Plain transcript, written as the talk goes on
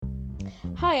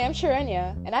Hi, I'm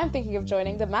Sharanya, and I'm thinking of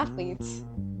joining the Mathletes.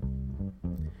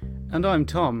 And I'm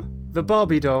Tom, the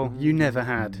Barbie doll you never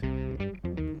had.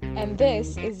 And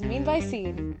this is Mean by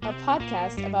Scene, a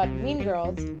podcast about mean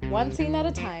girls, one scene at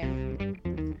a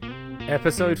time.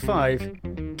 Episode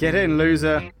 5. Get in,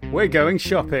 loser. We're going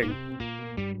shopping.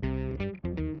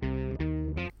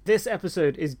 This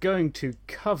episode is going to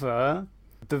cover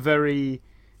the very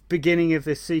beginning of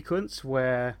this sequence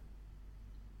where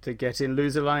the get in,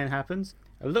 loser line happens.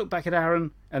 A look back at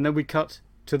Aaron, and then we cut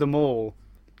to the mall.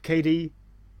 Katie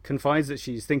confides that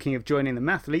she's thinking of joining the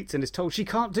Mathletes and is told she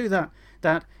can't do that.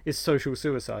 That is social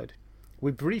suicide.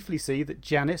 We briefly see that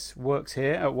Janice works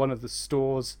here at one of the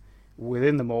stores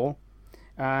within the mall.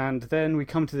 And then we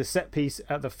come to the set piece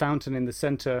at the fountain in the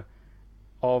centre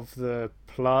of the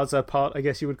plaza part, I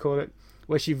guess you would call it,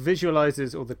 where she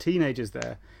visualizes all the teenagers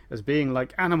there as being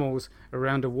like animals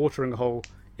around a watering hole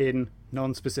in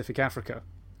non-specific Africa.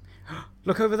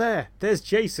 Look over there, there's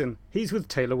Jason. He's with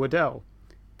Taylor Waddell.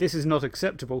 This is not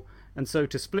acceptable, and so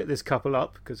to split this couple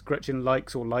up, because Gretchen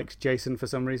likes or liked Jason for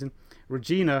some reason,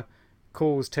 Regina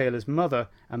calls Taylor's mother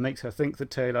and makes her think that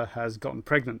Taylor has gotten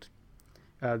pregnant.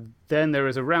 Then there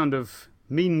is a round of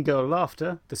mean girl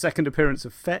laughter, the second appearance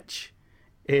of Fetch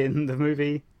in the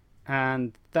movie,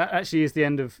 and that actually is the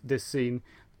end of this scene.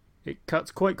 It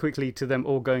cuts quite quickly to them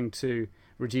all going to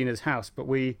Regina's house, but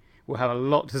we will have a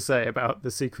lot to say about the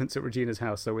sequence at Regina's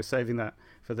house, so we're saving that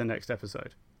for the next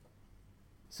episode.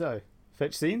 So,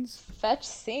 fetch scenes? Fetch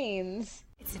scenes.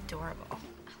 It's adorable. Oh,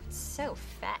 it's so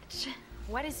fetch.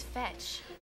 What is fetch?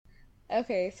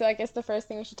 Okay, so I guess the first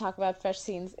thing we should talk about fetch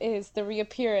scenes is the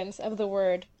reappearance of the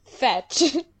word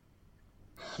fetch.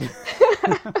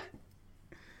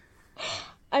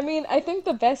 I mean, I think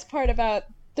the best part about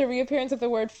the reappearance of the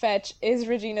word fetch is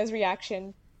Regina's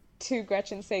reaction to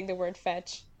Gretchen saying the word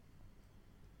fetch.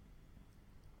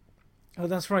 Oh,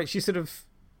 that's right. She sort of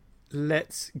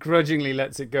grudgingly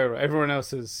lets it go. Right? Everyone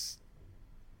else has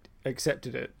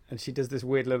accepted it, and she does this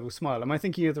weird little smile. Am I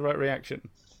thinking of the right reaction?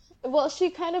 Well, she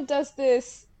kind of does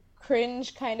this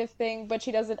cringe kind of thing, but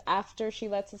she does it after she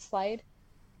lets it slide.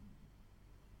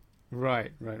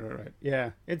 Right.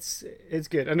 Yeah, it's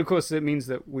good, and of course it means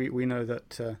that we know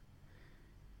that.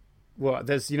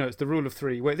 There's it's the rule of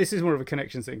three. Wait, this is more of a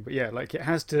connection thing, but yeah, like it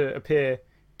has to appear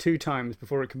 2 times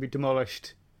before it can be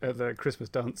demolished at the Christmas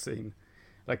dance scene.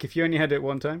 Like if you only had it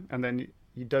 1 time and then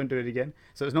you don't do it again,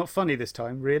 so it's not funny this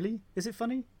time. Really, is it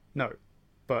funny? No,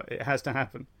 but it has to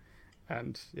happen,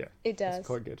 and yeah, It does. it's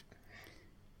quite good.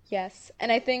 Yes,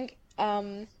 and I think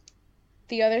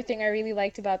the other thing I really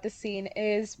liked about the scene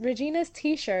is Regina's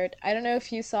t-shirt. I don't know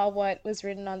if you saw what was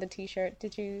written on the t-shirt.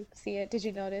 Did you see it? Did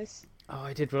you notice? Oh,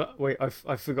 I did. Wait,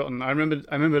 I've forgotten. I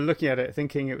remember looking at it,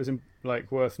 thinking it was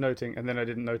like worth noting, and then I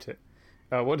didn't note it.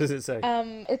 What does it say?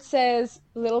 It says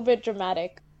a little bit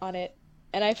dramatic on it,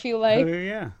 and Oh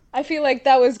yeah. I feel like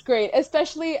that was great,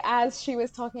 especially as she was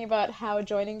talking about how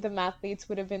joining the Mathletes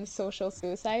would have been social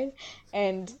suicide,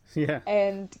 and Yeah.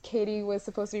 and Katie was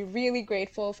supposed to be really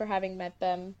grateful for having met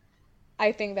them.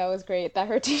 I think that was great that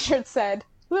her t-shirt said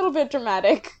a little bit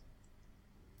dramatic.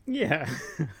 Yeah.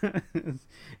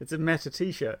 It's a meta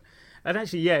t-shirt. And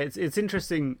actually, yeah, it's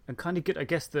interesting and kind of good, I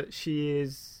guess, that she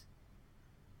is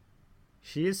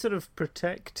sort of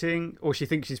protecting, or she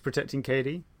thinks she's protecting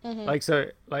Katie. Like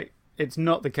it's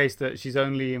not the case that she's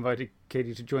only invited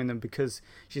Katie to join them because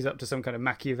she's up to some kind of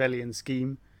Machiavellian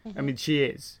scheme. I mean, she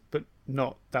is, but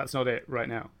that's not it right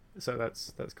now. So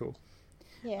that's cool.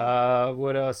 Yeah.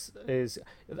 What else is...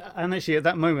 And actually, at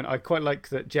that moment, I quite like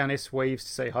that Janice waves to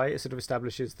say hi. It sort of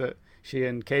establishes that she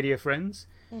and Katie are friends.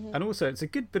 And also, it's a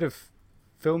good bit of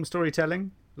film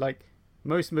storytelling. Like,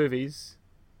 most movies,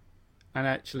 and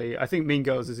actually, I think Mean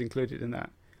Girls is included in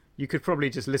that, you could probably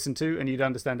just listen to and you'd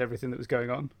understand everything that was going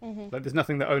on. Like, there's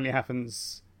nothing that only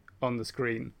happens on the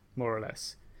screen, more or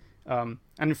less. And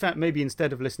in fact, maybe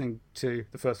instead of listening to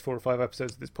the first 4 or 5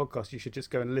 episodes of this podcast, you should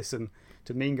just go and listen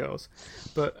to Mean Girls,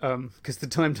 but because the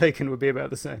time taken would be about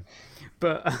the same.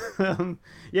 But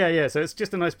yeah. So it's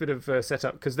just a nice bit of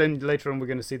setup, because then later on we're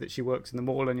going to see that she works in the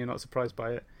mall, and you're not surprised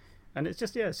by it. And it's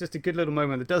just a good little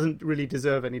moment that doesn't really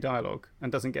deserve any dialogue and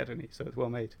doesn't get any, so it's well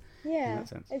made. Yeah, in that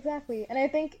sense. exactly. And I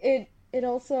think it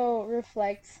also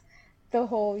reflects the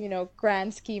whole,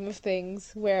 grand scheme of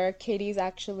things where Katie's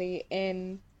actually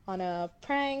in on a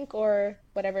prank or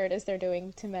whatever it is they're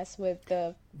doing to mess with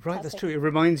the Right, that's plastic. true. It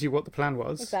reminds you what the plan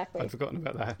was. Exactly. I'd forgotten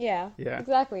about that. Yeah, Yeah.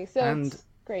 exactly. So And it's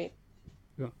great.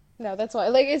 yeah. No, that's why.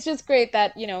 Like, it's just great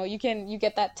that, you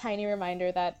get that tiny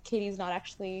reminder that Katie's not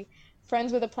actually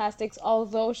friends with the plastics,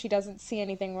 although she doesn't see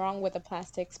anything wrong with the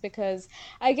plastics, because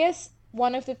I guess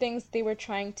one of the things they were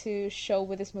trying to show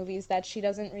with this movie is that she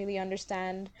doesn't really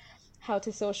understand how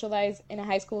to socialize in a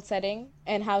high school setting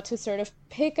and how to sort of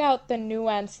pick out the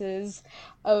nuances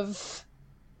of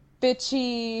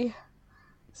bitchy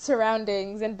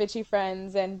surroundings and bitchy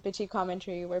friends and bitchy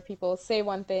commentary where people say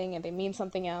one thing and they mean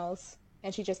something else,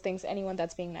 and she just thinks anyone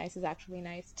that's being nice is actually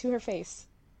nice to her face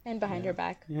and behind her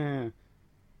back. Yeah.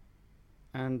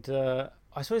 And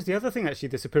I suppose the other thing actually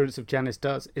this appearance of Janice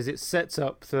does is it sets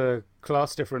up the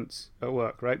class difference at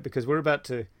work, right? Because we're about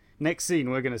to, next scene,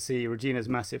 we're going to see Regina's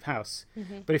massive house.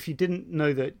 But if you didn't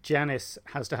know that Janice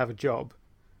has to have a job,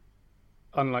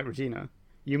 unlike Regina,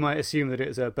 you might assume that it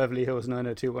is a Beverly Hills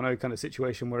 90210 kind of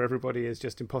situation where everybody is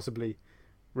just impossibly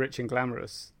rich and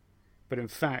glamorous. But in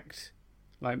fact,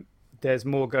 like, there's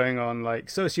more going on, like,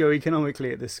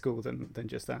 socioeconomically at this school than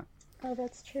just that. Oh,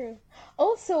 that's true.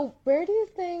 Also, where do you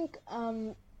think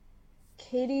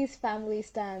Katie's family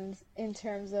stands in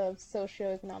terms of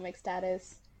socioeconomic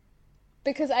status?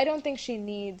 Because I don't think she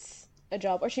needs a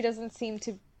job, or she doesn't seem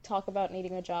to talk about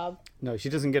needing a job. No, she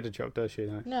doesn't get a job, does she?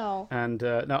 No. No. And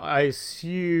no, I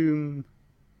assume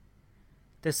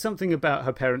there's something about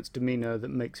her parents' demeanour that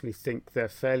makes me think they're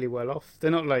fairly well off. They're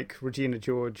not like Regina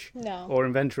George No. or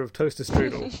inventor of toaster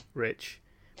strudel rich,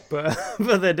 but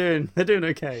they're doing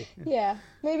okay. Yeah,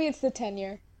 maybe it's the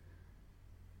tenure.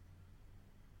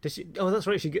 Did she? Oh, that's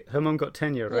right. Her mum got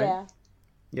tenure, right?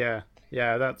 Yeah.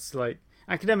 Yeah. That's like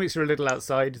academics are a little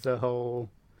outside the whole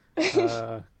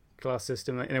class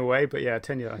system in a way, but yeah,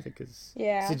 tenure I think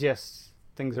suggests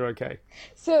things are okay.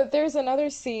 So there's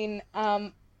another scene.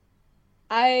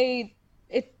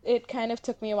 It kind of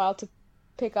took me a while to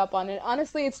pick up on it.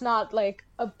 Honestly, it's not like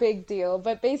a big deal,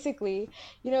 but basically,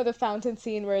 you know, the fountain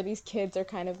scene where these kids are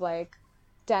kind of like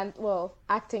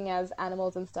acting as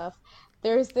animals and stuff.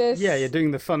 There's this. Yeah, you're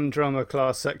doing the fun drama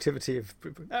class activity of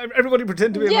everybody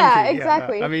pretend to be a Yeah, monkey.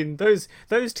 exactly. Yeah, no. I mean, those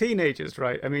teenagers,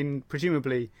 right? I mean,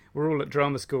 presumably we're all at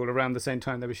drama school around the same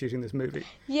time they were shooting this movie.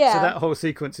 Yeah. So that whole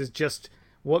sequence is just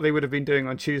what they would have been doing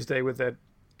on Tuesday with their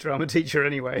drama teacher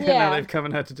anyway. And Yeah. now they've come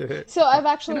and had to do it. So I've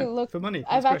actually for money.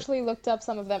 I've That's actually looked up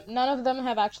some of them. None of them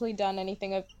have actually done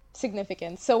anything of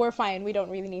significance, so we're fine. We don't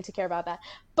really need to care about that.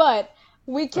 But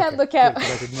we can look at.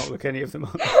 I did not look any of them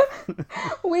up.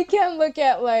 We can look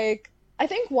at like I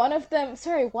think one of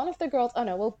the girls. Oh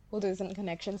no, we'll do some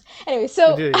connections. Anyway,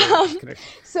 so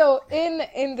so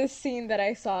in this scene that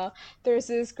I saw, there's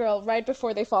this girl right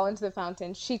before they fall into the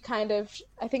fountain. She kind of,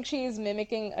 I think she's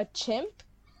mimicking a chimp,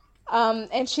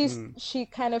 and she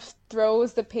kind of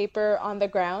throws the paper on the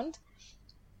ground,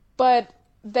 but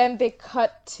then they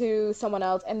cut to someone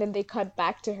else, and then they cut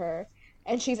back to her,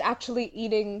 and she's actually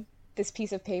eating this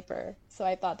piece of paper. So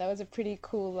I thought that was a pretty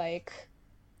cool like.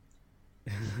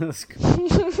 That's cool.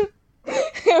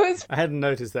 It was. I hadn't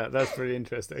noticed that. That's pretty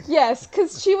interesting. Yes,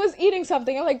 because she was eating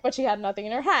something. I'm like, but she had nothing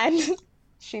in her hand.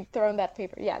 She'd thrown that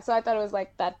paper. Yeah, so I thought it was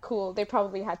like that cool. They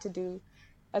probably had to do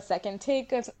a second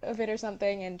take of it or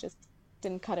something and just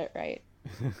didn't cut it right.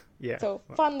 Yeah. So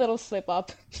fun little slip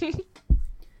up.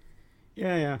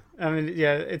 Yeah. I mean,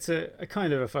 yeah, it's a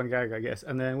kind of a fun gag, I guess.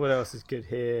 And then what else is good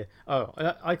here? Oh,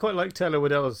 I quite like Taylor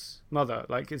Waddell's mother.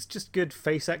 Like, it's just good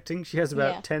face acting. She has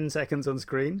about 10 seconds on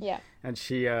screen. Yeah. And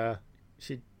she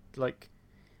like,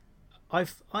 I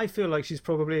feel like she's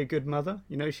probably a good mother.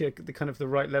 You know, she had the kind of the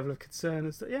right level of concern.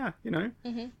 And yeah, you know,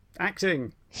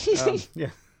 acting. Yeah,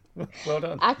 well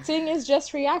done. Acting is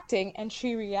just reacting, and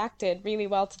she reacted really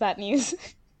well to that news.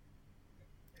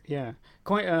 Yeah,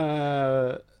 quite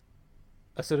a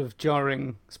sort of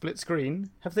jarring split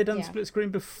screen. Have they done split screen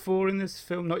before in this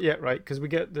film? Not yet, right? Because we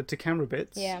get the to camera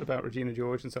bits about Regina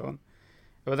George and so on.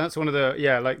 But that's one of the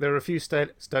like there are a few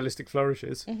stylistic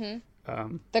flourishes. The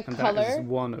and color, that is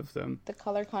one of them. the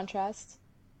color contrast,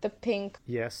 the pink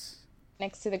Yes.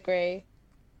 next to the gray,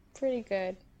 pretty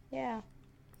good. Yeah.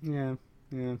 Yeah.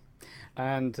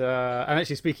 And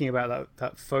actually, speaking about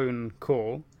that phone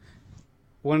call,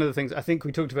 one of the things, I think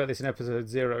we talked about this in episode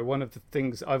 0, one of the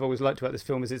things I've always liked about this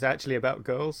film is it's actually about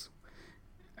girls.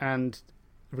 And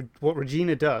what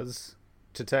Regina does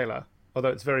to Taylor, although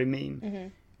it's very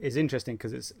mean, is interesting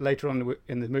because it's later on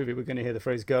in the movie we're going to hear the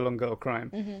phrase girl on girl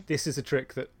crime. This is a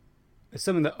trick that is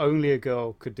something that only a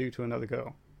girl could do to another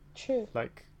girl. True.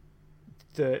 Like,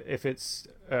 if it's,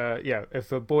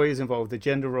 if a boy is involved, the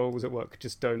gender roles at work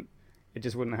just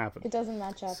wouldn't happen. It doesn't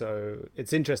match up. So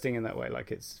it's interesting in that way,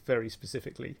 like it's very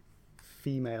specifically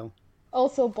female.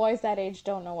 Also, boys that age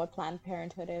don't know what Planned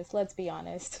Parenthood is, let's be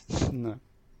honest. No.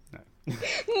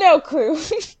 No clue.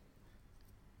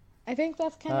 I think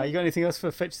that's kind of... You got anything else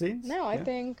for fetch scenes? No, I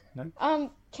think...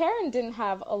 No? Karen didn't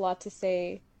have a lot to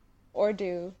say or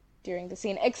do during the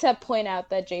scene, except point out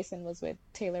that Jason was with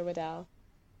Taylor Waddell.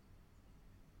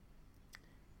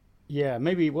 Yeah,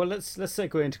 maybe. Well, let's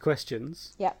segue into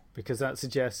questions Yeah. because that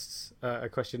suggests a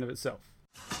question of itself.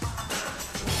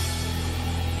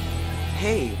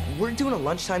 Hey, we're doing a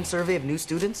lunchtime survey of new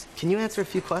students. Can you answer a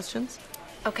few questions?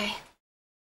 Okay.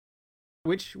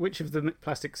 Which of the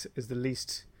plastics is the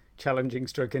least challenging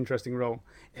stroke interesting role?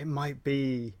 It might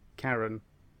be Karen.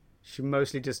 She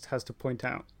mostly just has to point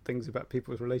out things about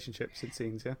people's relationships in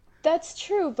scenes, yeah? That's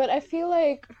true, but I feel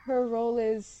like her role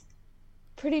is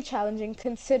pretty challenging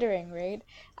considering, right?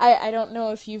 I don't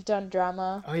know if you've done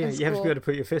drama Oh, yeah, in you have to be school. able to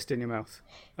put your fist in your mouth.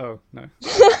 Oh, no.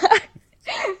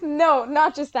 No,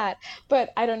 not just that,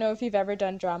 but I don't know if you've ever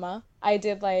done drama. I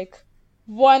did like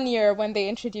 1 year when they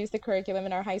introduced the curriculum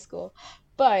in our high school.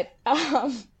 But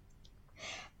one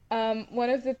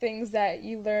of the things that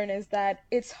you learn is that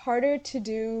it's harder to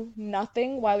do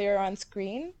nothing while you're on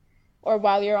screen or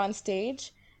while you're on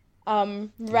stage, That's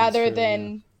rather true, yeah.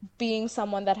 than being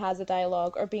someone that has a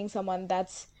dialogue or being someone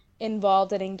that's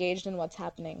involved and engaged in what's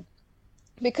happening.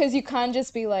 Because you can't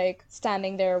just be like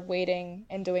standing there waiting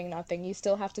and doing nothing. You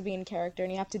still have to be in character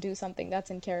and you have to do something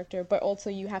that's in character, but also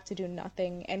you have to do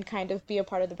nothing and kind of be a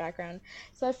part of the background.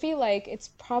 So I feel like it's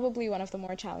probably one of the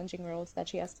more challenging roles that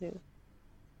she has to do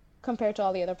compared to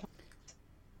all the other.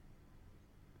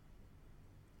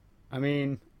 I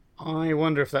mean, I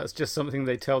wonder if that's just something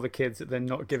they tell the kids that they're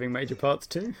not giving major parts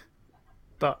to.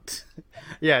 But,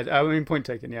 yeah, I mean, point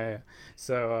taken, yeah, yeah.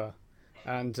 So,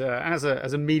 as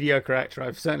a mediocre actor,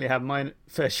 I've certainly had my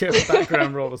fair share of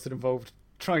background roles that involved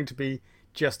trying to be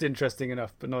just interesting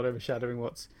enough, but not overshadowing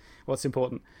what's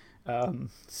important.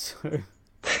 So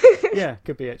yeah,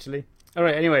 could be actually. All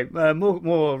right. Anyway,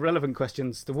 more relevant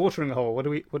questions. The watering hole. What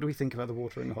do we think about the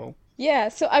watering hole? Yeah,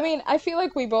 so I mean, I feel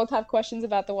like we both have questions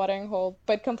about the watering hole,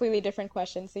 but completely different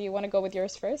questions. So you want to go with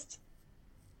yours first?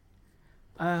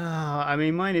 I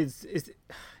mean, mine is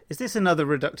this another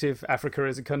reductive Africa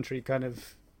as a country kind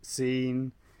of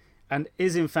scene, and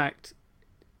is in fact,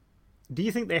 do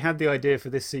you think they had the idea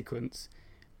for this sequence,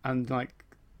 and like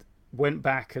went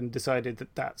back and decided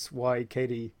that that's why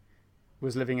Katie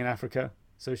was living in Africa,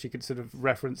 so she could sort of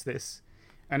reference this,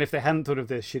 and if they hadn't thought of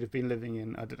this, she'd have been living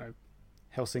in, I don't know,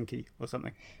 Helsinki or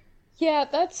something. Yeah,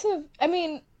 I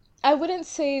mean, I wouldn't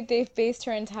say they've based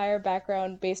her entire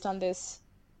background based on this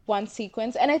one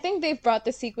sequence. And I think they've brought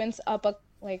the sequence up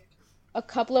like a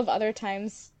couple of other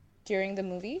times during the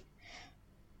movie.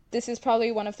 This is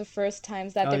probably one of the first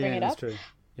times that Oh they bring yeah, it that's up. true.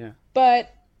 Yeah.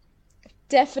 But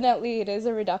definitely it is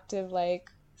a reductive, like,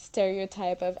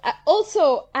 stereotype of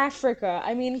also Africa.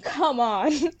 I mean, come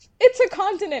on. It's a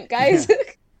continent, guys. Yeah.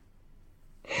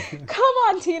 Come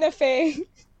on, Tina Fey.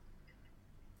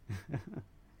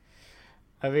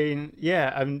 I mean,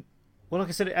 yeah. Well, like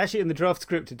I said, actually in the draft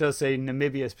script it does say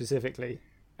Namibia specifically,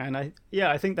 and I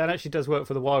think that actually does work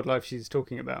for the wildlife she's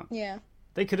talking about. Yeah.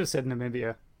 They could have said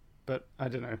Namibia, but I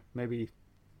don't know. Maybe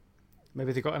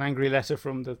they got an angry letter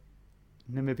from the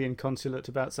Namibian consulate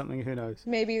about something. Who knows?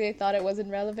 Maybe they thought it wasn't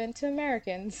relevant to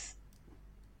Americans.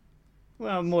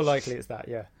 Well, more likely it's that.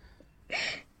 Yeah.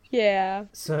 Yeah.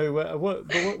 So,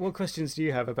 what questions do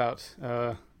you have about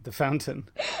the fountain?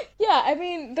 Yeah, I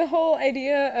mean, the whole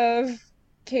idea of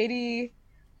Katie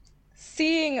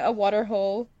seeing a water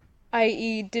hole,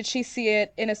 i.e., did she see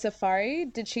it in a safari?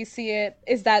 Did she see it?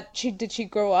 Did she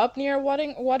grow up near a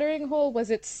watering hole? Was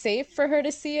it safe for her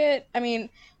to see it? I mean,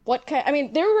 I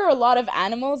mean, there were a lot of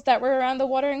animals that were around the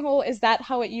watering hole. Is that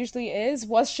how it usually is?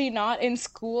 Was she not in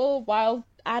school while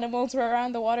animals were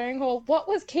around the watering hole? What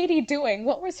was Katie doing?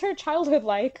 What was her childhood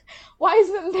like? Why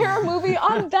isn't there a movie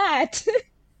on that?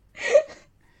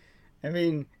 I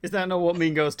mean, is that not what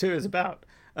Mean Girls 2 is about?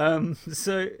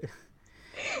 So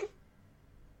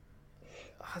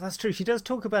that's true. She does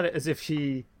talk about it as if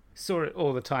she saw it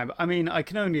all the time. I mean,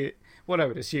 what I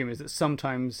would assume is that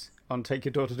sometimes on Take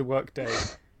Your Daughter to Work Day,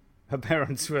 her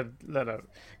parents would let her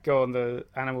go on the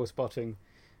animal spotting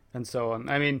and so on.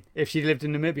 I mean, if she lived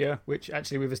in Namibia, which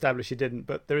actually we've established she didn't,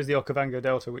 but there is the Okavango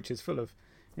Delta, which is full of,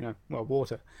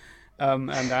 water,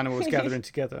 and animals gathering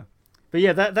together. But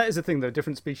yeah, that is the thing, though.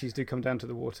 Different species do come down to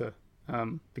the water,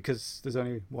 because there's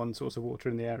only one source of water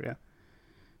in the area.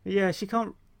 But yeah, she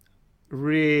can't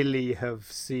really have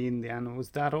seen the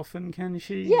animals that often, can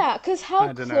she? Yeah, because how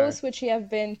I don't know. close would she have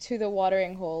been to the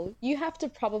watering hole? You have to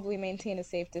probably maintain a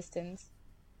safe distance,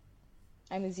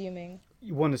 I'm assuming.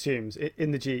 One assumes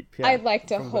in the Jeep, yeah, I'd like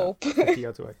to from about hope 50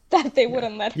 yards away. that they Yeah,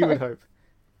 wouldn't let you would her. hope.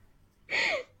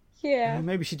 Yeah.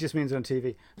 Maybe she just means on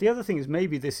TV. The other thing is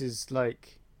maybe this is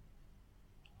like,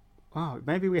 wow,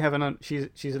 maybe we have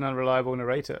she's an unreliable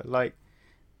narrator. Like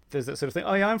there's that sort of thing.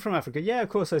 Oh yeah, I'm from Africa. Yeah, of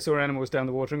course I saw animals down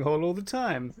the watering hole all the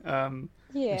time.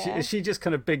 Yeah. Is she just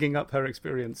kind of bigging up her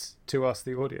experience to us,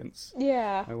 the audience?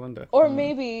 Yeah. I wonder. Or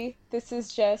maybe this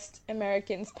is just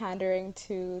Americans pandering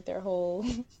to their whole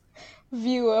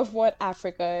view of what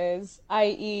Africa is,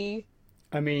 i.e.,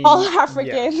 I mean, all yeah.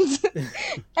 Africans,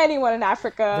 anyone in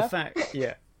Africa. The fact,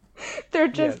 yeah. They're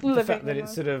just the living. fact that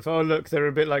it's sort of, oh look, they're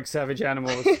a bit like savage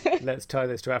animals. Let's tie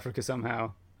this to Africa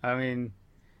somehow. I mean,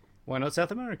 why not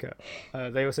South America?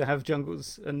 They also have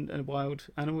jungles and wild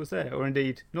animals there, or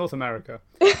indeed North America.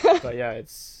 But yeah,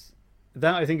 it's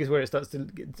that I think is where it starts to.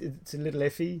 It's a little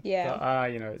iffy. Yeah.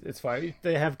 But it's fine.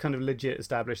 They have kind of legit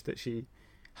established that she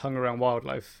hung around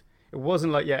wildlife. It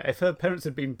wasn't like, if her parents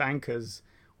had been bankers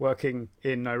working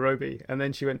in Nairobi, and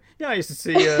then she went, I used to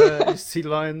see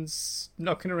lions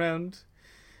knocking around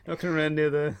near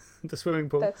the swimming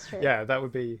pool. That's true. Yeah, that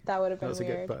would have been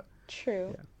weird. but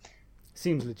True. yeah.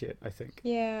 Seems legit, I think.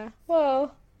 Yeah.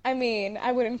 Well, I mean,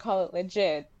 I wouldn't call it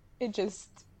legit. It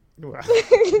just Well,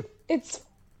 it's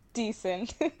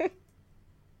decent.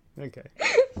 okay.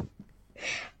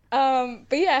 But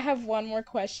yeah, I have one more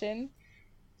question.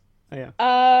 Oh,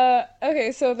 yeah.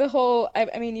 Okay, so the whole,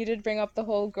 I mean, you did bring up the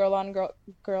whole girl on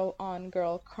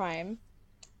girl crime.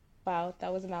 Wow,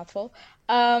 that was a mouthful.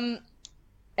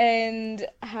 And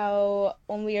how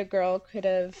only a girl could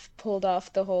have pulled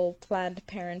off the whole Planned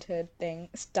Parenthood thing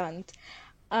stunt.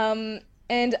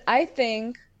 And I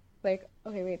think, like,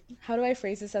 okay, wait, how do I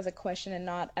phrase this as a question and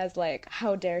not as like,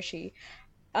 how dare she?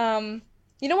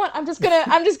 You know what? I'm just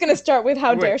gonna start with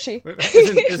how dare she.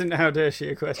 Isn't how dare she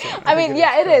a question? I mean,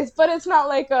 yeah, it is, but it's not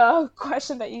like a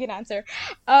question that you can answer.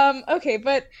 Okay,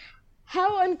 but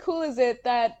how uncool is it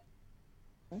that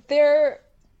they're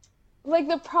like,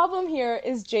 the problem here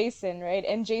is Jason, right?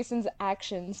 And Jason's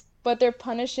actions, but they're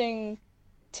punishing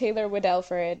Taylor Waddell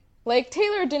for it. Like,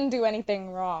 Taylor didn't do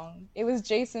anything wrong. It was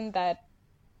Jason that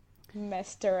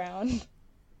messed around.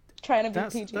 Trying to be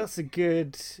PG. That's a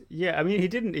good. Yeah, I mean, he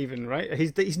didn't even, right?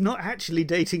 He's not actually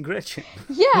dating Gretchen.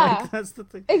 Yeah, Like, that's the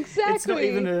thing. exactly. It's not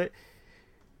even a.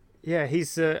 Yeah,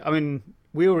 he's. I mean,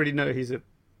 we already know he's a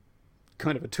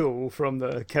kind of a tool from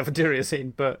the cafeteria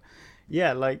scene, but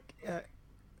yeah, like,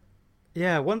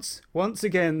 yeah. Once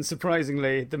again,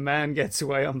 surprisingly, the man gets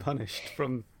away unpunished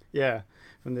from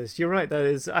this. You're right. That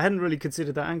is. I hadn't really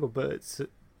considered that angle, but it's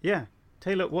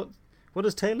Taylor. What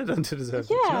has Taylor done to deserve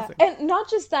this? Yeah, Nothing. and not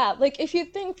just that. Like, if you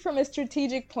think from a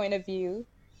strategic point of view,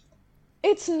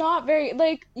 it's not very,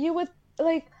 like, you would,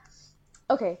 like,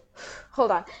 okay,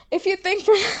 hold on. If you think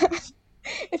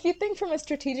from a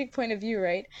strategic point of view,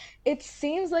 right, it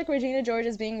seems like Regina George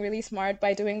is being really smart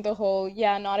by doing the whole,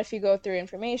 not if you go through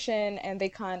information and they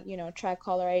can't, track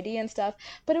caller ID and stuff.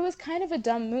 But it was kind of a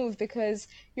dumb move because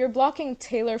you're blocking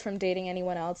Taylor from dating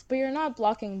anyone else, but you're not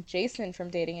blocking Jason from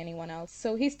dating anyone else.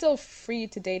 So he's still free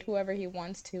to date whoever he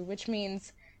wants to, which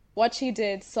means what she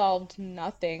did solved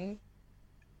nothing.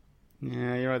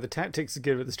 Yeah, you're right. The tactics are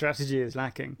good, but the strategy is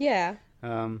lacking. Yeah.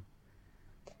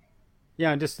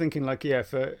 Yeah, I'm just thinking, like,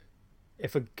 if a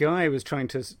guy was trying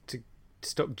to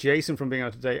stop Jason from being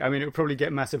able to date, I mean, it would probably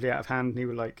get massively out of hand, and he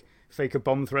would like fake a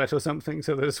bomb threat or something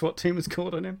so that a SWAT team was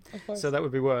called on him. Of course. So that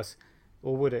would be worse,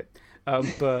 or would it?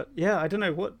 But yeah, I don't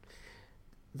know what.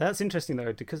 That's interesting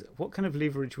though, because what kind of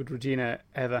leverage would Regina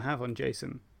ever have on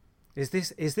Jason? Is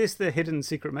this the hidden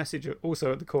secret message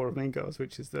also at the core of Mean Girls,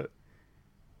 which is that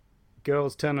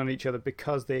girls turn on each other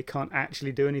because they can't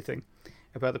actually do anything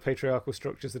about the patriarchal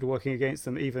structures that are working against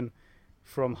them, even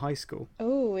from high school?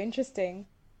 Oh, interesting.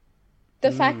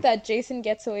 The fact that Jason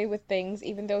gets away with things,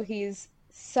 even though he's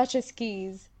such a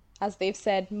skis, as they've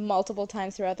said multiple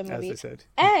times throughout the movie. As they said.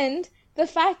 And the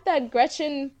fact that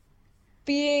Gretchen,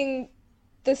 being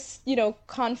this,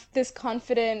 this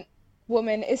confident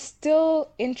woman, is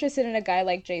still interested in a guy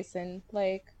like Jason.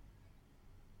 Like,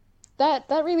 that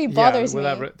really bothers me.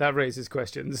 That raises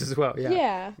questions as well.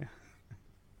 Yeah.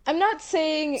 I'm not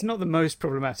saying it's not the most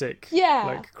problematic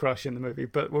crush in the movie,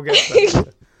 but we'll get to that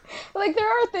later. Like, there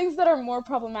are things that are more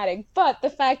problematic, but the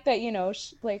fact that,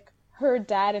 like, her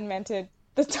dad invented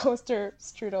the toaster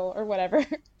strudel or whatever.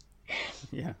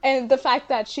 Yeah. And the fact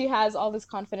that she has all this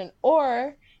confidence,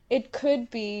 or it could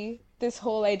be this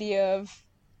whole idea of,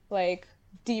 like,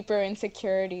 deeper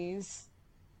insecurities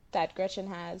that Gretchen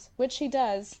has, which she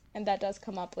does, and that does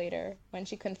come up later when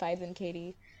she confides in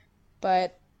Katie.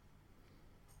 But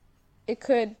it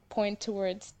could point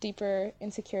towards deeper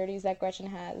insecurities that Gretchen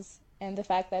has, and the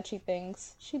fact that she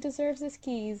thinks she deserves the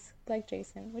skis like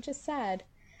Jason, which is sad.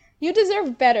 You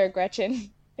deserve better,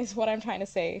 Gretchen, is what I'm trying to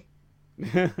say.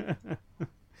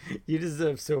 You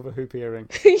deserve silver hoop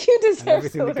earrings. You deserve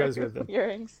everything silver that goes with them.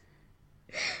 earrings.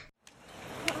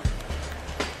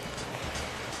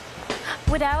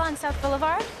 Waddell on South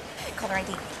Boulevard. Caller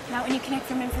ID. Not when you connect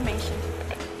from information.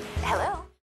 Hello?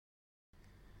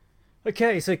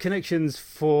 Okay, so connections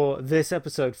for this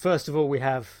episode. First of all, we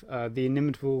have the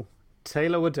inimitable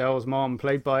Taylor Waddell's mom,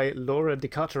 played by Laura De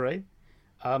Carteret.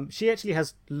 She actually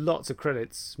has lots of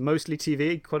credits, mostly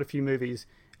TV, quite a few movies,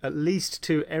 at least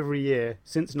 2 every year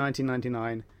since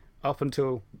 1999, up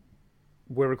until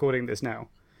we're recording this now.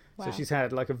 Wow. So she's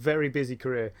had like a very busy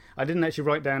career. I didn't actually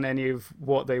write down any of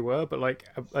what they were, but like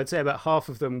I'd say about half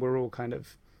of them were all kind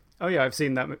of, oh yeah, I've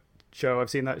seen that show, I've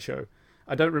seen that show.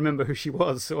 I don't remember who she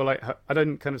was, or like I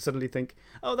don't kind of suddenly think,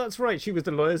 oh, that's right, she was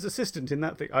the lawyer's assistant in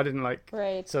that thing. I didn't like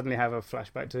suddenly have a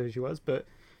flashback to who she was, but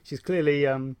she's clearly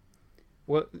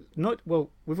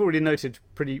we've already noted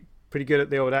pretty good at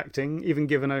the old acting, even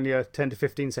given only a 10 to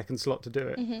 15 second slot to do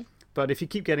it. Mm-hmm. But if you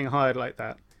keep getting hired like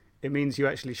that, it means you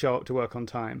actually show up to work on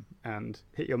time and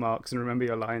hit your marks and remember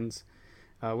your lines,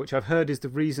 which I've heard is the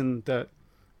reason that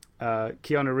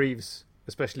Keanu Reeves,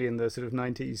 especially in the sort of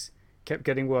 90s, kept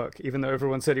getting work, even though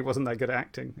everyone said he wasn't that good at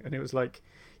acting. And it was like,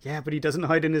 yeah, but he doesn't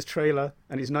hide in his trailer,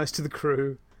 and he's nice to the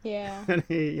crew. Yeah. And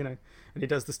he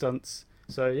does the stunts.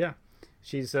 So yeah,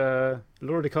 she's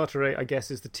Laura De Carteret, I guess,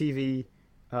 is the TV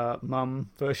mum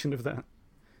version of that.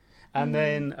 And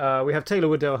then we have Taylor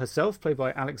Waddell herself, played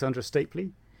by Alexandra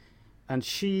Stapley. And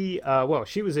she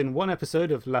was in one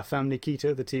episode of La Femme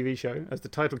Nikita, the TV show, as the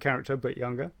title character, but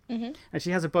younger. Mm-hmm. And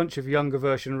she has a bunch of younger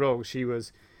version roles. She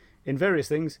was in various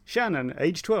things: Shannon,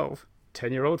 age 12,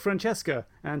 10-year-old Francesca,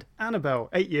 and Annabelle,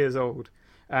 8 years old.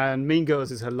 And Mean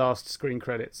Girls is her last screen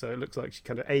credit, so it looks like she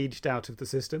kind of aged out of the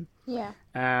system. Yeah.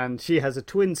 And she has a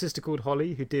twin sister called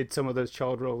Holly, who did some of those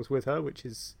child roles with her, which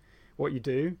is what you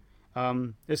do.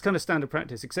 It's kind of standard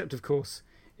practice, except, of course,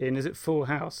 in, is it Full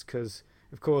House? Because,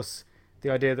 of course, the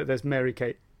idea that there's Mary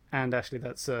Kate and Ashley,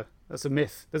 that's a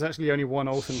myth. There's actually only one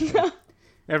Olsen twin.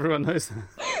 Everyone knows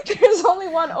that. There's only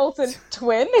one Olsen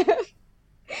twin?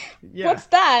 Yeah. What's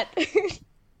that?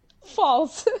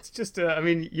 False. It's just,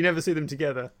 you never see them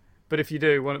together. But if you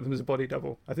do, one of them is a body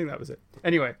double. I think that was it.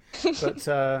 Anyway, but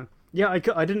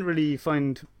I didn't really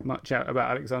find much out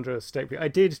about Alexandra Stapley. I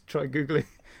did try Googling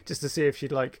just to see if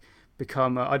she'd like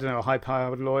become, a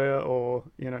high-powered lawyer or,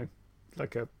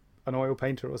 like an oil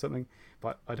painter or something.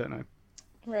 But I don't know.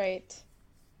 Right.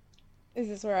 Is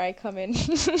this where I come in?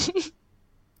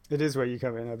 It is where you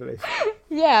come in, I believe.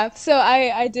 Yeah, so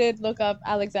I did look up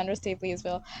Alexandra Stapley as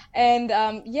well. And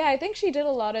I think she did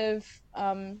a lot of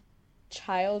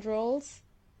child roles,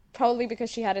 probably because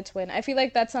she had a twin. I feel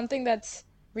like that's something that's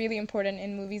really important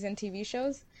in movies and TV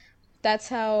shows. That's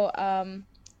how,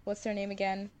 what's their name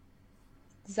again?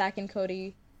 Zach and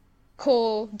Cody.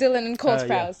 Dylan and Cole Sprouse.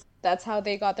 Yeah. That's how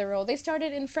they got their role. They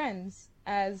started in Friends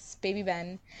as Baby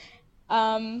Ben.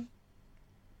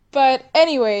 But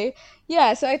anyway,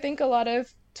 yeah, so I think a lot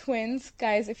of twins,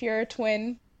 guys, if you're a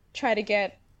twin, try to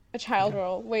get a child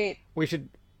role. Wait. We should,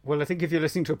 I think if you're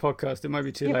listening to a podcast, it might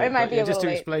be too late. It might be a just little to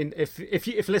late. Explain,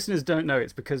 if listeners don't know,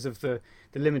 it's because of the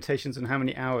limitations on how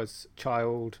many hours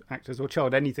child actors or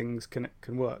child anythings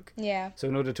can work. Yeah. So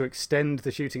in order to extend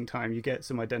the shooting time, you get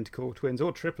some identical twins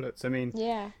or triplets. I mean,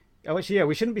 yeah. Oh, actually, yeah,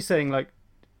 we shouldn't be saying like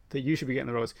that you should be getting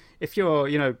the roles. If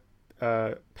you're,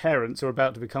 parents or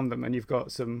about to become them, and you've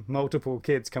got some multiple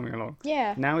kids coming along.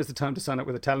 Yeah. Now is the time to sign up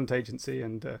with a talent agency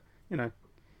and,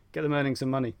 get them earning some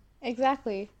money.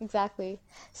 Exactly.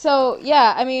 So,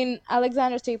 yeah,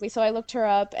 Alexandra Stapley, so I looked her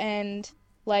up, and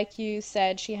like you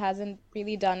said, she hasn't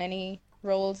really done any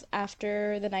roles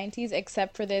after the 90s,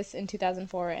 except for this in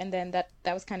 2004, and then that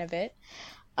was kind of it.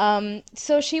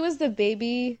 So she was the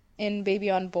baby in Baby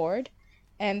on Board,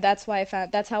 and that's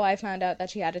how I found out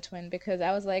that she had a twin, because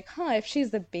I was like, if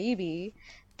she's the baby,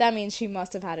 that means she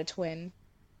must have had a twin.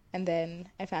 And then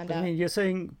I found out. You're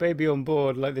saying Baby on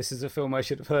Board like this is a film I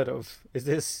should have heard of.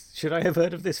 Should I have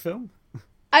heard of this film?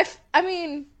 If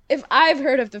I've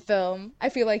heard of the film, I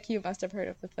feel like you must have heard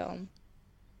of the film.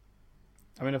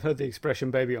 I've heard the expression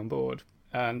Baby on Board,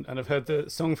 and I've heard the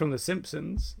song from The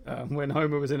Simpsons when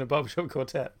Homer was in a barbershop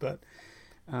quartet, but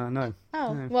no.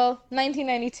 Oh, no. Well,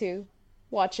 1992.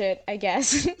 Watch it, I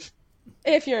guess,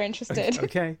 if you're interested.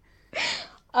 Okay.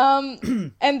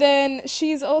 And then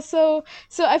she's also,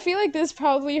 so I feel like this is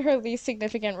probably her least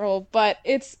significant role, but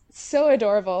it's so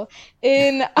adorable.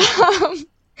 In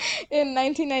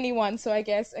 1991, so I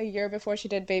guess a year before she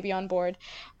did Baby on Board,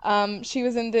 she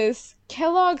was in this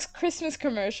Kellogg's Christmas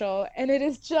commercial, and it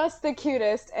is just the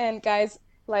cutest. And guys,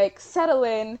 like, settle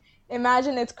in,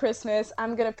 imagine it's Christmas.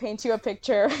 I'm gonna paint you a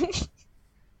picture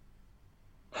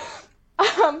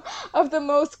of the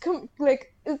most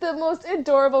the most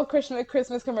adorable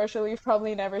Christmas commercial you've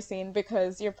probably never seen,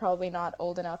 because you're probably not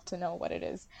old enough to know what it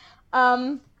is.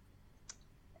 Um,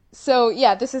 so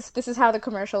yeah, this is how the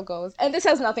commercial goes, and this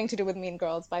has nothing to do with Mean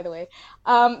Girls, by the way.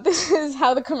 This is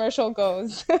how the commercial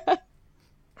goes.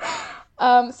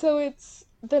 So it's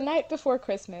the night before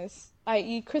Christmas,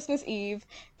 i.e., Christmas Eve.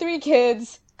 Three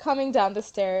kids coming down the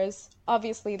stairs.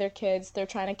 Obviously, they're kids. They're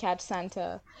trying to catch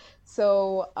Santa.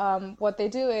 So, what they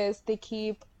do is they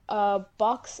keep a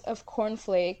box of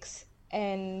cornflakes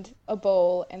and a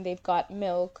bowl, and they've got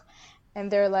milk. And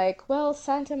they're like, well,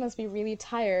 Santa must be really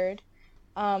tired,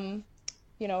 um,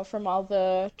 from all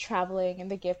the traveling and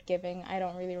the gift giving. I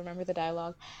don't really remember the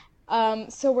dialogue.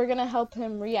 So we're gonna help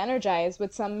him re-energize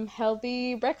with some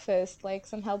healthy breakfast, like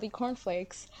some healthy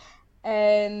cornflakes.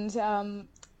 And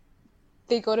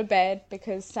they go to bed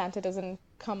because Santa doesn't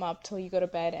come up till you go to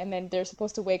bed, and then they're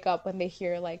supposed to wake up when they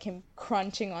hear like him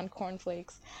crunching on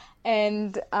cornflakes.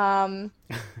 And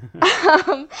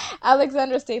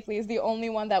Alexandra Stapley is the only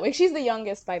one that wakes. She's the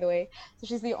youngest, by the way, so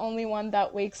she's the only one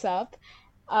that wakes up.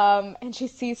 And she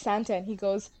sees Santa, and he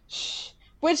goes, "Shh,"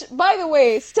 which, by the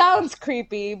way, sounds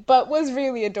creepy, but was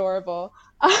really adorable.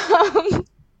 Um,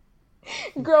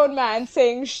 Grown man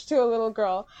saying shh to a little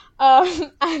girl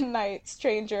at night,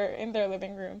 stranger in their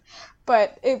living room.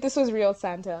 But this was real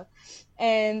Santa.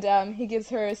 And he gives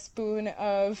her a spoon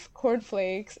of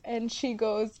cornflakes, and she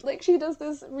goes, like, she does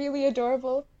this really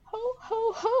adorable ho,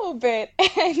 ho, ho bit.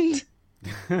 And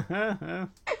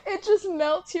it just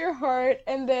melts your heart.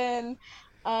 And then,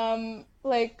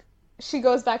 like, she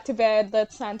goes back to bed,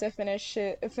 lets Santa finish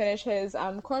his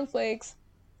cornflakes.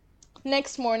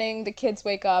 Next morning, the kids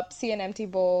wake up, see an empty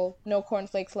bowl, no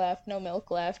cornflakes left, no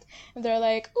milk left, and they're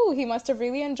like, "Ooh, he must have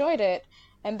really enjoyed it."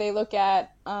 And they look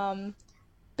at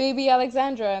baby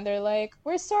Alexandra, and they're like,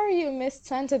 "We're sorry you missed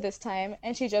Santa this time."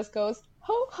 And she just goes,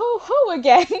 "Ho, ho, ho,"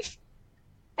 again.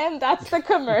 And that's the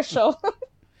commercial.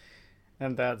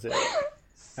 And that's it.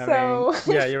 I So,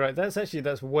 mean, yeah, you're right.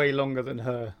 That's way longer than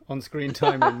her on-screen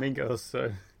time in Mean Girls.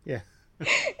 So yeah,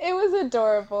 it was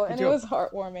adorable, and it job. was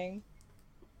heartwarming.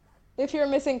 If you're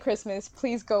missing Christmas,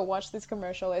 please go watch this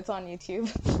commercial. It's on YouTube.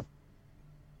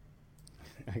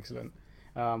 Excellent.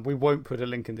 We won't put a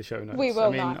link in the show notes. We will I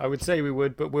mean, not. I would say we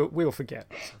would, but we'll forget.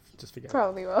 So just forget.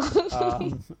 Probably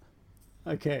will.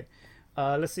 Okay.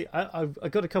 Let's see. I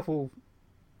got a couple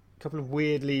of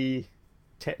weirdly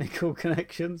technical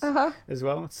connections as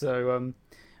well. So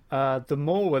the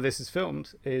mall where this is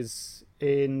filmed is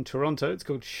in Toronto. It's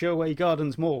called Sherway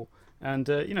Gardens Mall. And,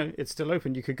 it's still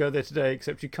open. You could go there today,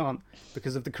 except you can't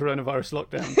because of the coronavirus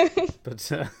lockdown.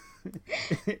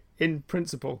 But in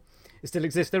principle, it still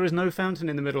exists. There is no fountain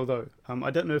in the middle, though.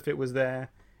 I don't know if it was there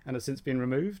and has since been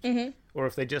removed, or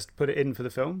if they just put it in for the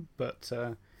film. But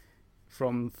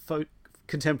from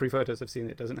contemporary photos I've seen,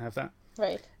 it doesn't have that.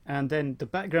 Right. And then the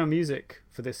background music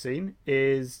for this scene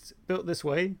is Built This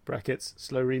Way, brackets,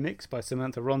 slow remix by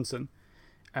Samantha Ronson.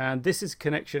 And this is a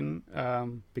connection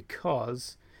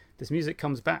because this music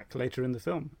comes back later in the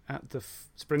film at the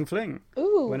Spring Fling.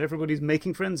 Ooh. When everybody's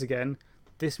making friends again,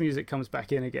 this music comes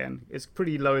back in again. It's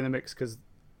pretty low in the mix because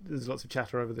there's lots of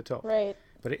chatter over the top. Right.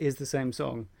 But it is the same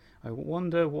song. I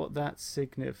wonder what that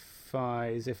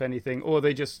signifies, if anything. Or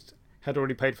they just had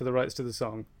already paid for the rights to the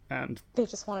song. And They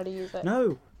just wanted to use it.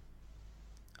 no,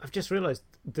 I've just realised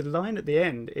the line at the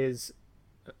end is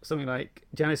something like,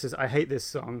 Janice says, "I hate this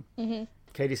song."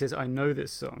 Katie says, "I know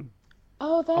this song."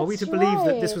 Oh, that's Are we to believe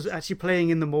that this was actually playing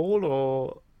in the mall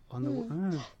or on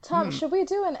the... Tom, should we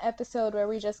do an episode where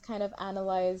we just kind of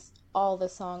analyze all the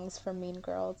songs from Mean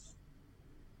Girls?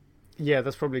 Yeah,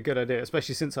 that's probably a good idea,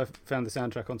 especially since I found the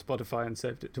soundtrack on Spotify and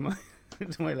saved it to my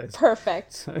to my list.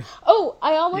 Perfect. So, Oh,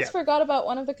 I almost Yeah. forgot about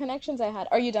one of the connections I had.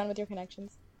 Are you done with your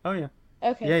connections? oh yeah,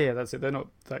 Okay. yeah, that's it. They're not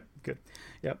that good.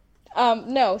 Yep.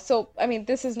 No, so, I mean,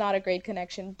 this is not a great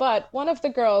connection, but one of the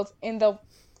girls in the,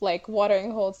 like,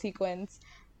 watering hole sequence,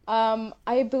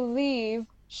 I believe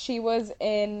she was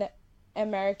in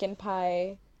American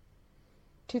Pie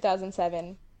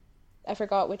 2007. I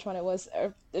forgot which one it was,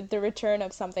 or The Return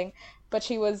of something, but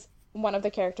she was one of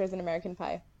the characters in American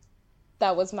Pie.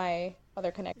 That was my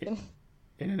other connection.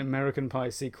 In an American Pie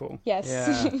sequel. Yes.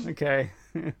 Yeah. Okay.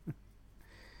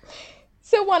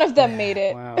 So one of them made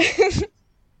it. Wow.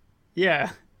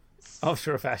 Yeah.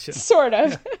 After a fashion. Sort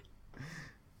of.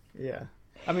 Yeah.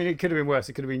 I mean, it could have been worse.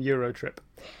 It could have been Eurotrip.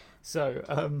 So,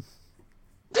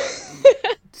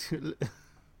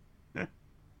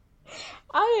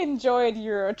 I enjoyed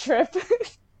Eurotrip.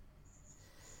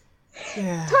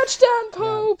 yeah. Touchdown,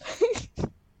 Pope!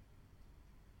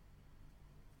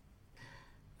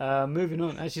 Moving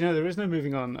on. Actually, no, there is no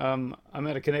moving on. I'm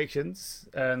out of connections,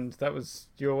 and that was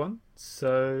your one.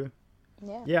 So,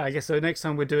 Yeah. yeah, I guess so. Next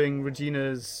time we're doing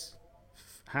Regina's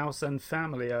House and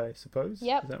Family, I suppose.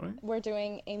 Yep. Is that right? We're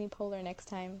doing Amy Poehler next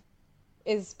time,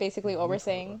 is basically what we're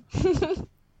saying.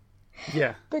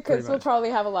 Yeah. Because pretty we'll much. probably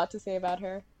have a lot to say about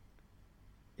her.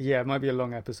 Yeah, it might be a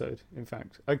long episode, in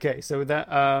fact. Okay, so with that,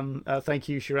 thank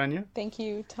you, Sharanya, Thank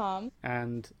you, Tom.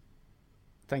 and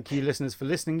thank you, listeners, for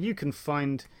listening. You can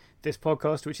find this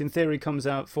podcast, which in theory comes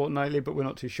out fortnightly, but we're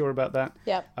not too sure about that.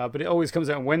 Yep. But it always comes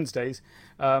out on Wednesdays.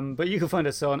 But you can find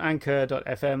us on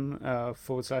anchor.fm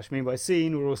 /Mean by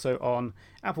Scene. We're also on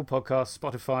Apple Podcasts,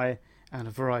 Spotify, and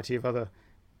a variety of other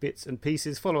bits and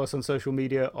pieces. Follow us on social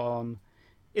media on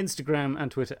Instagram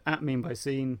and Twitter @Mean by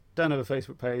Scene. Don't have a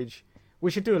Facebook page. We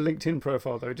should do a LinkedIn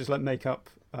profile, though, just like make up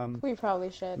We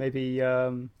probably should. maybe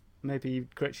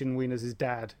Gretchen Wiener's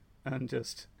dad and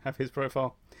just have his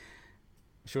profile.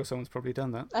 I'm sure someone's probably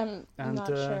done that. I'm And not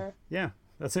sure. yeah,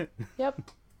 that's it.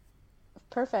 Yep.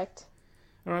 Perfect.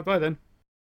 All right, bye then.